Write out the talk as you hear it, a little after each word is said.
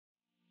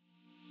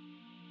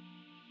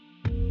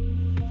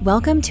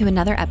Welcome to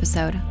another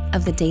episode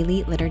of the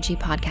Daily Liturgy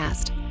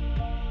Podcast.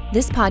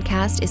 This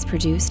podcast is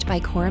produced by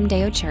Coram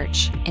Deo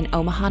Church in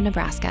Omaha,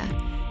 Nebraska,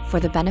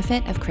 for the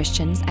benefit of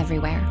Christians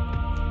everywhere.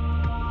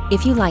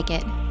 If you like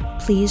it,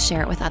 please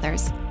share it with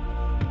others.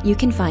 You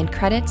can find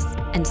credits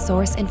and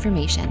source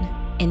information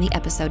in the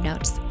episode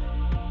notes.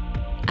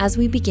 As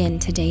we begin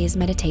today's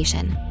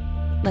meditation,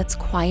 let's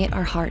quiet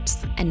our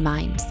hearts and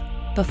minds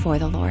before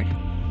the Lord.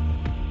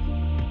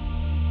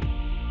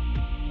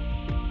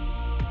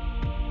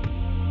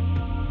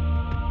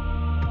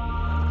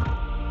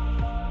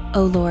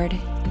 O Lord,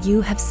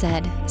 you have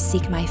said,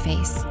 "Seek my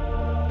face."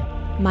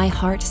 My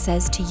heart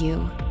says to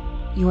you,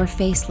 "Your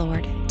face,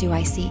 Lord, do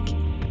I seek."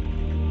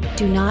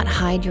 Do not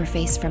hide your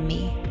face from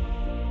me.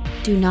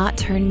 Do not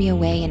turn me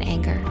away in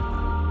anger.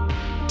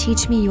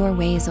 Teach me your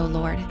ways, O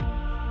Lord,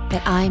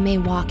 that I may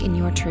walk in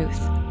your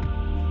truth.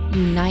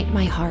 Unite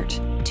my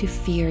heart to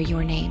fear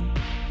your name.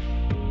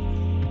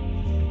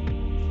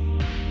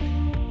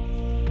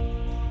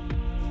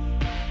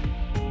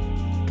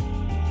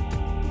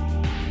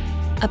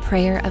 A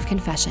prayer of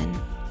confession.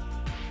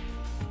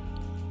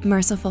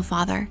 Merciful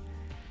Father,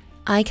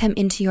 I come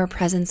into your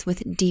presence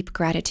with deep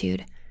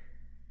gratitude,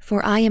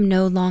 for I am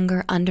no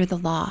longer under the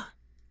law,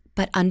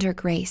 but under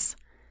grace.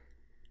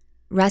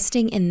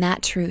 Resting in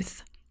that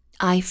truth,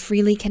 I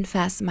freely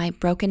confess my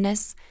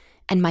brokenness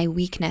and my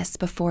weakness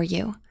before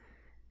you.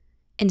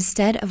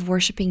 Instead of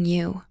worshiping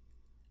you,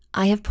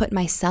 I have put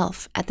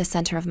myself at the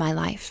center of my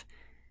life.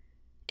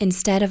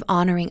 Instead of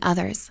honoring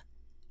others,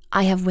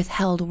 I have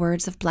withheld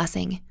words of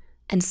blessing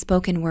and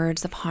spoken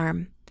words of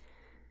harm.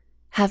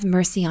 Have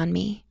mercy on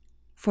me,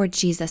 for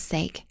Jesus'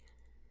 sake.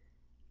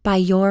 By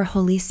your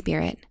Holy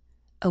Spirit,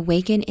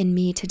 awaken in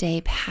me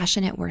today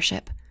passionate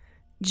worship,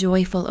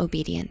 joyful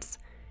obedience,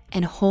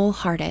 and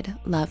wholehearted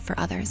love for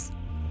others.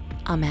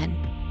 Amen.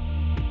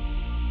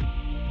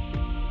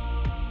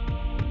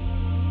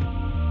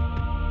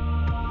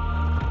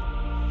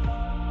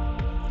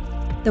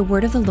 The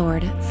word of the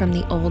Lord from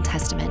the Old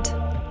Testament,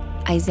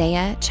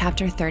 Isaiah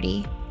chapter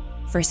 30,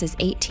 verses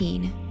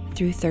 18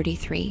 through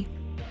 33.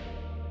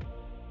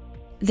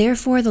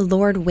 Therefore the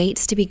Lord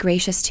waits to be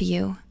gracious to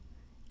you,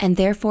 and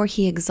therefore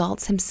he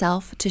exalts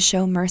himself to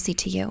show mercy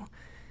to you.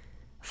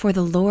 For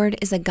the Lord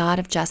is a God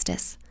of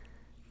justice.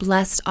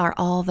 Blessed are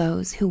all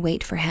those who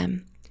wait for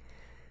him.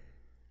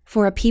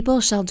 For a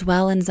people shall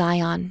dwell in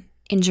Zion,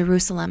 in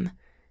Jerusalem.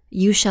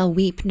 You shall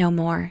weep no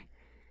more.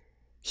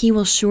 He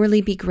will surely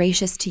be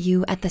gracious to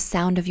you at the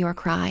sound of your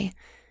cry.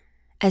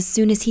 As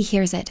soon as he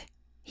hears it,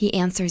 he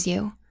answers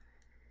you.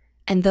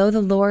 And though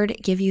the Lord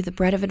give you the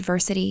bread of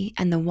adversity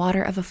and the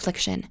water of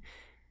affliction,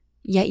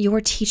 yet your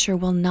teacher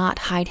will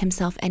not hide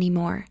himself any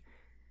more,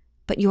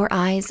 but your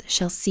eyes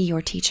shall see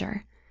your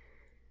teacher.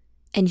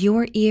 And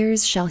your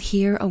ears shall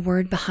hear a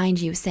word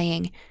behind you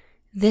saying,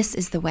 "This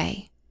is the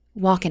way,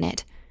 walk in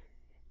it,"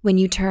 when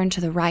you turn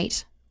to the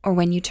right or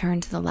when you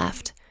turn to the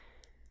left.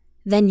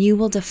 Then you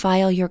will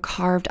defile your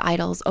carved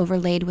idols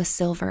overlaid with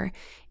silver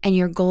and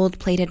your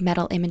gold-plated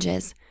metal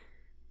images.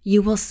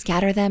 You will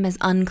scatter them as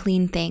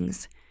unclean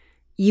things.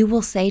 You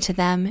will say to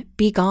them,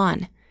 "Be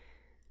gone."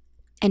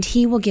 And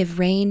he will give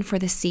rain for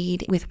the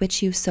seed with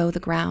which you sow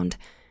the ground,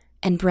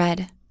 and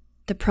bread,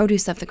 the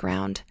produce of the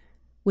ground,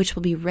 which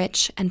will be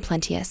rich and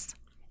plenteous.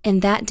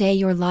 In that day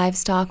your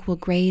livestock will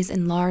graze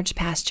in large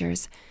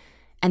pastures,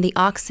 and the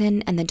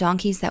oxen and the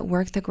donkeys that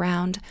work the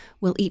ground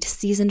will eat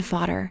seasoned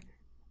fodder,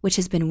 which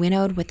has been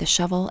winnowed with the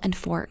shovel and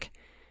fork.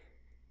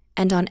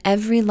 And on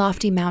every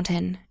lofty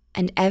mountain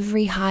and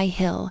every high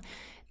hill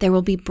there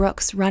will be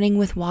brooks running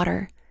with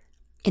water,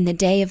 in the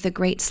day of the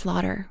great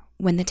slaughter,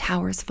 when the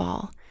towers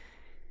fall.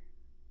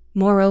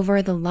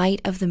 Moreover, the light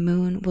of the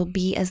moon will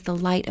be as the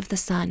light of the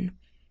sun,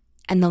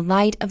 and the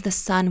light of the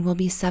sun will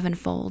be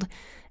sevenfold,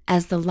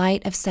 as the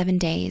light of 7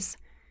 days,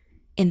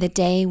 in the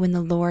day when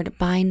the Lord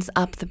binds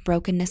up the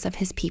brokenness of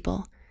his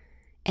people,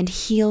 and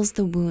heals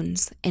the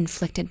wounds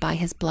inflicted by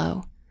his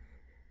blow.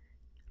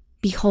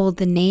 Behold,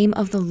 the name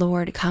of the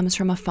Lord comes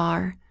from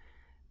afar,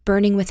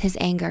 burning with his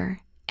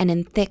anger, and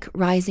in thick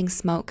rising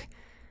smoke.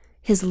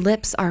 His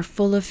lips are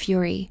full of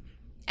fury,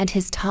 and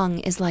his tongue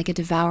is like a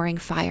devouring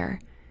fire.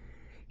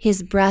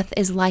 His breath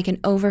is like an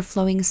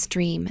overflowing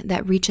stream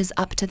that reaches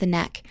up to the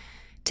neck,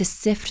 to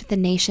sift the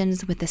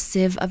nations with the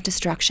sieve of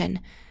destruction,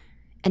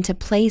 and to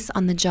place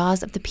on the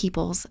jaws of the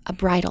peoples a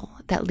bridle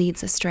that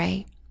leads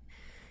astray.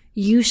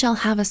 You shall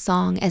have a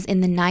song as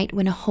in the night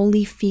when a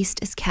holy feast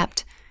is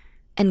kept,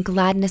 and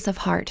gladness of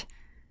heart,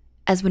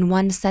 as when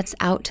one sets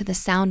out to the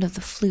sound of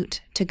the flute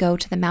to go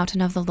to the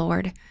mountain of the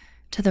Lord,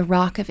 to the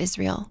rock of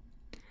Israel.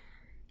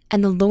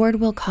 And the Lord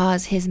will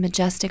cause his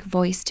majestic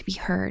voice to be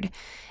heard,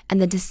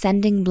 and the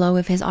descending blow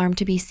of his arm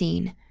to be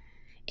seen,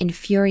 in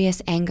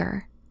furious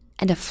anger,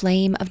 and a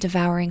flame of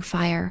devouring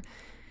fire,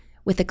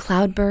 with a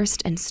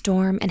cloudburst and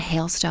storm and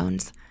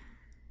hailstones.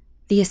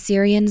 The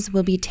Assyrians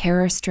will be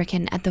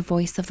terror-stricken at the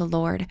voice of the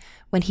Lord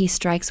when he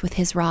strikes with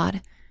his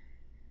rod.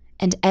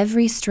 And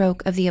every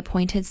stroke of the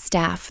appointed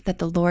staff that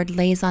the Lord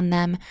lays on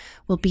them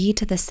will be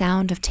to the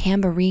sound of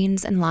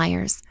tambourines and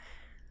lyres.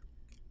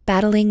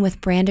 Battling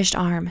with brandished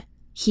arm,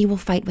 he will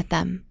fight with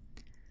them.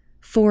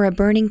 For a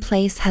burning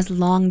place has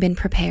long been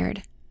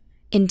prepared.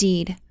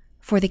 Indeed,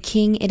 for the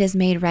king it is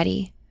made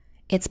ready,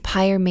 its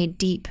pyre made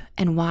deep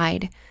and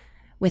wide,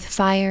 with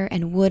fire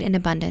and wood in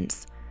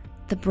abundance.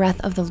 The breath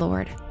of the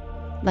Lord,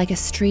 like a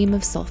stream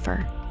of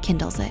sulfur,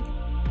 kindles it.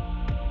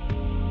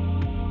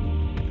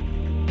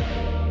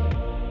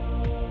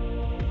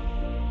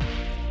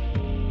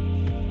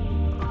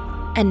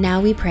 And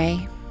now we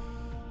pray,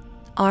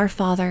 Our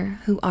Father,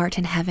 who art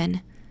in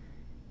heaven,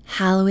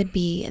 hallowed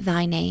be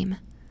thy name.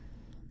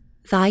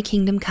 Thy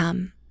kingdom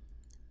come,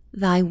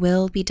 thy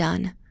will be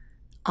done,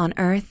 on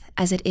earth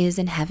as it is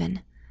in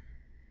heaven.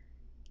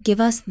 Give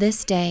us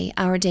this day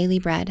our daily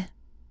bread,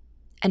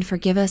 and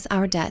forgive us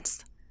our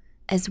debts,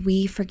 as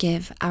we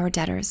forgive our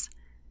debtors.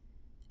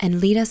 And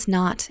lead us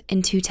not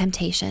into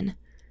temptation,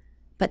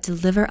 but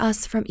deliver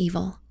us from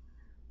evil.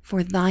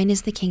 For thine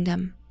is the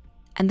kingdom,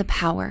 and the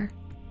power,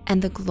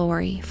 and the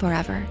glory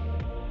forever.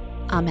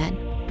 Amen.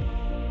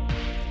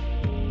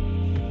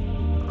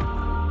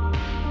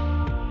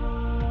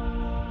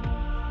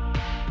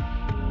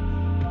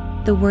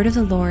 The word of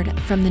the Lord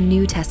from the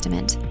New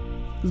Testament,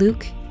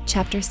 Luke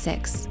chapter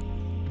 6,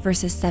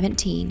 verses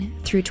 17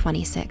 through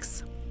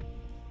 26.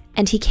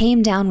 And he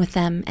came down with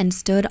them and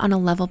stood on a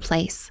level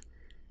place,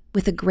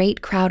 with a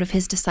great crowd of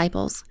his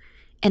disciples,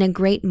 and a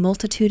great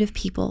multitude of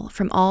people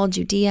from all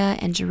Judea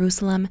and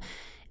Jerusalem,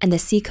 and the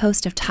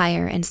seacoast of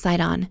Tyre and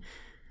Sidon,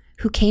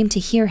 who came to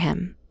hear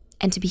him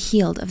and to be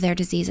healed of their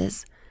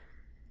diseases.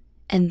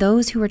 And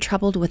those who were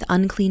troubled with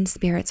unclean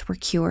spirits were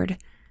cured,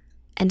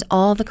 and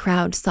all the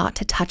crowd sought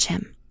to touch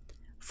him,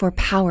 for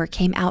power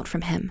came out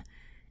from him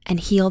and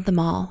healed them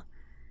all.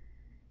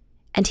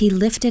 And he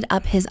lifted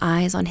up his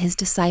eyes on his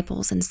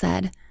disciples and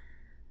said,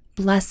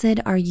 Blessed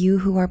are you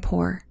who are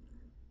poor,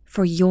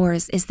 for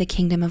yours is the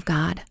kingdom of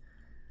God.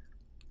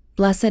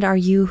 Blessed are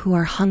you who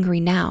are hungry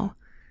now,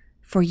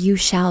 for you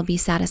shall be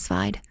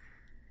satisfied.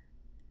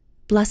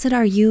 Blessed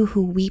are you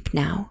who weep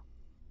now,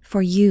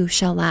 for you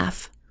shall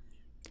laugh.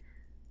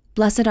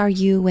 Blessed are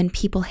you when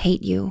people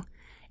hate you,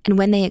 and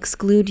when they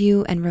exclude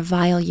you and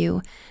revile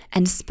you,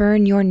 and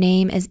spurn your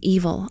name as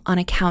evil on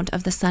account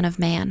of the Son of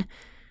Man.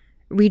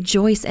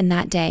 Rejoice in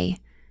that day,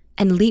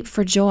 and leap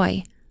for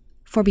joy,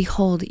 for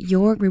behold,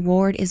 your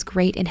reward is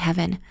great in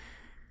heaven,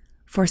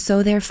 for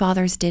so their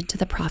fathers did to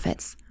the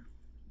prophets.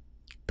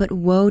 But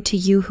woe to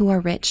you who are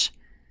rich,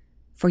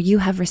 for you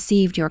have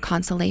received your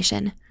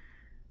consolation.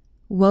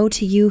 Woe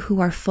to you who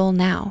are full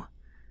now,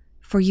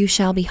 for you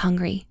shall be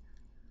hungry.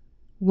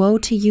 Woe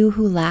to you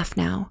who laugh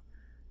now,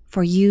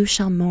 for you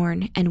shall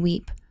mourn and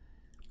weep.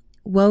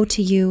 Woe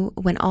to you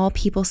when all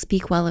people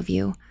speak well of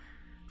you,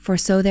 for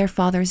so their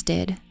fathers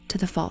did to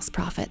the false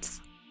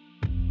prophets.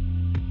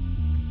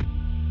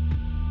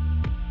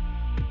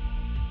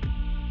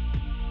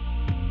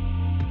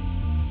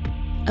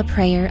 A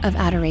prayer of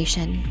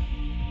adoration.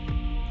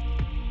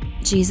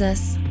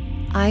 Jesus,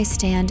 I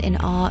stand in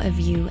awe of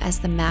you as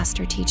the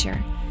master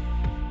teacher.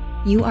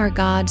 You are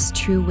God's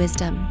true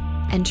wisdom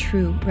and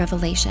true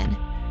revelation.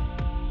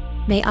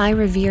 May I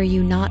revere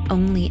you not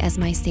only as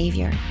my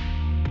Savior,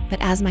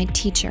 but as my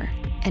teacher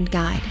and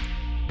guide.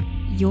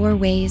 Your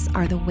ways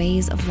are the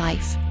ways of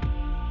life.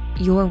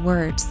 Your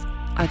words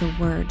are the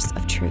words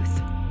of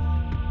truth.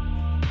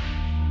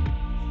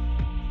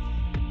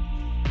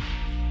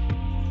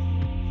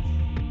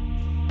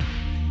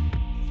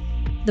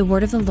 The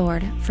word of the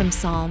Lord from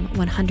Psalm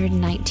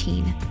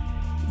 119,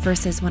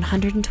 verses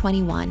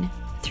 121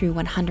 through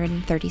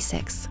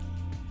 136.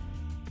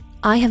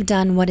 I have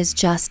done what is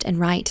just and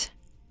right.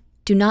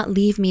 Do not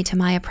leave me to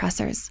my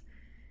oppressors.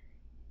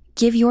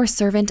 Give your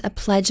servant a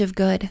pledge of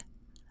good.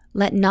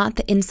 Let not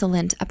the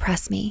insolent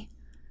oppress me.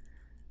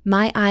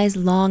 My eyes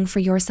long for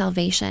your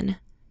salvation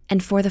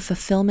and for the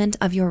fulfillment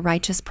of your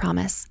righteous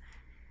promise.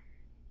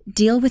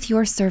 Deal with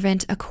your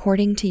servant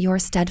according to your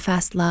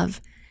steadfast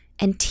love,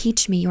 and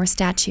teach me your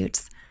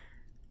statutes.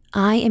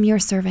 I am your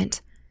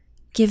servant.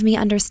 Give me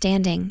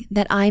understanding,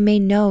 that I may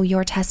know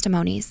your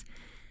testimonies.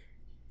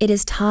 It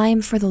is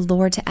time for the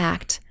Lord to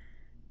act,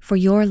 for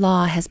your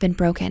law has been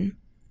broken.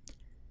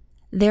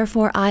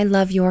 Therefore I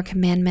love your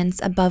commandments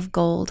above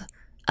gold,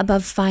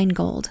 above fine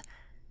gold.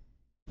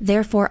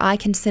 Therefore I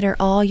consider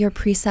all your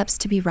precepts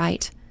to be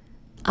right.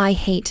 I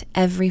hate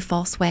every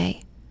false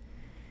way.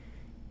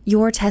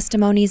 Your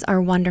testimonies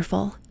are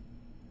wonderful.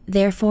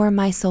 Therefore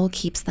my soul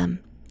keeps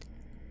them.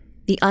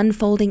 The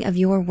unfolding of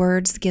your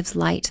words gives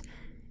light.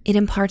 It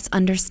imparts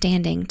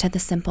understanding to the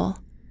simple.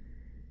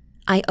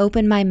 I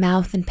open my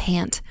mouth and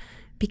pant,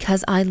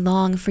 because I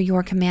long for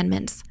your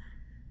commandments.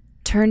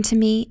 Turn to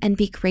me and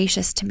be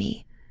gracious to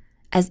me,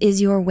 as is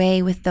your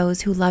way with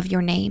those who love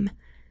your name.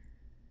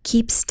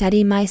 Keep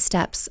steady my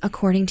steps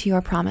according to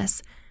your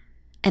promise,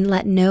 and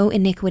let no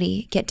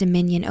iniquity get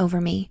dominion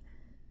over me.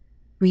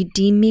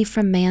 Redeem me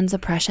from man's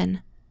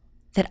oppression,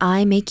 that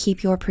I may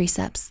keep your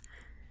precepts.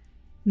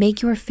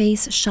 Make your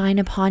face shine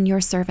upon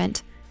your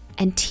servant,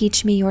 and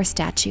teach me your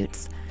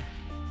statutes.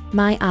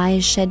 My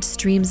eyes shed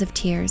streams of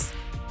tears,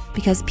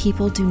 because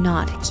people do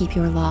not keep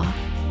your law.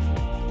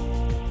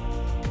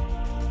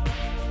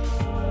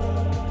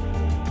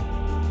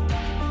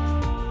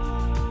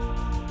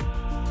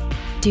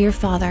 Dear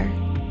Father,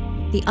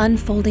 the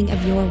unfolding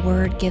of your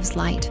word gives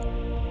light.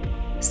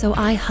 So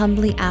I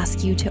humbly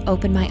ask you to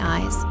open my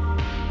eyes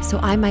so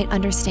I might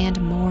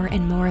understand more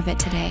and more of it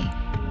today.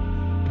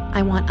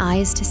 I want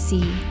eyes to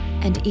see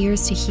and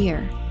ears to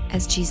hear,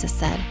 as Jesus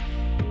said.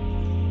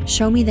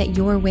 Show me that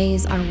your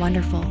ways are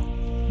wonderful,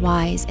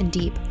 wise, and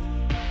deep.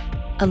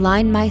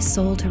 Align my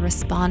soul to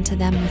respond to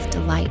them with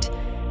delight.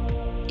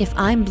 If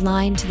I'm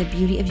blind to the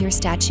beauty of your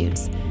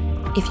statutes,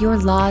 if your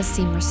laws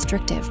seem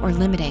restrictive or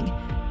limiting,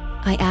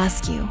 I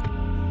ask you,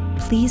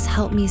 please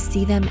help me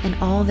see them in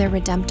all their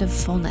redemptive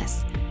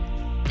fullness,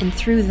 and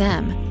through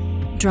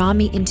them, draw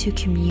me into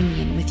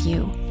communion with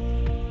you.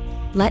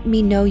 Let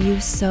me know you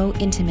so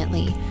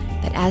intimately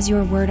that as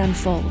your word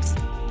unfolds,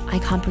 I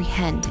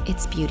comprehend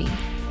its beauty.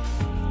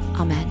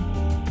 Amen.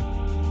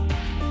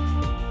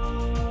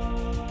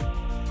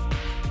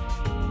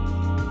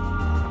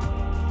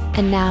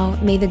 And now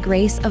may the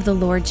grace of the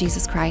Lord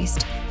Jesus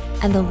Christ,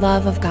 and the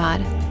love of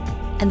God,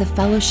 and the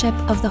fellowship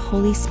of the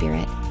Holy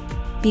Spirit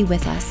be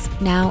with us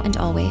now and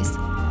always,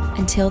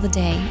 until the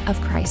day of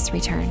Christ's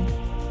return.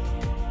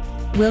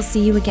 We'll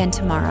see you again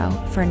tomorrow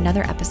for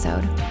another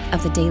episode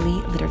of the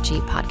Daily Liturgy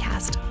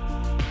Podcast.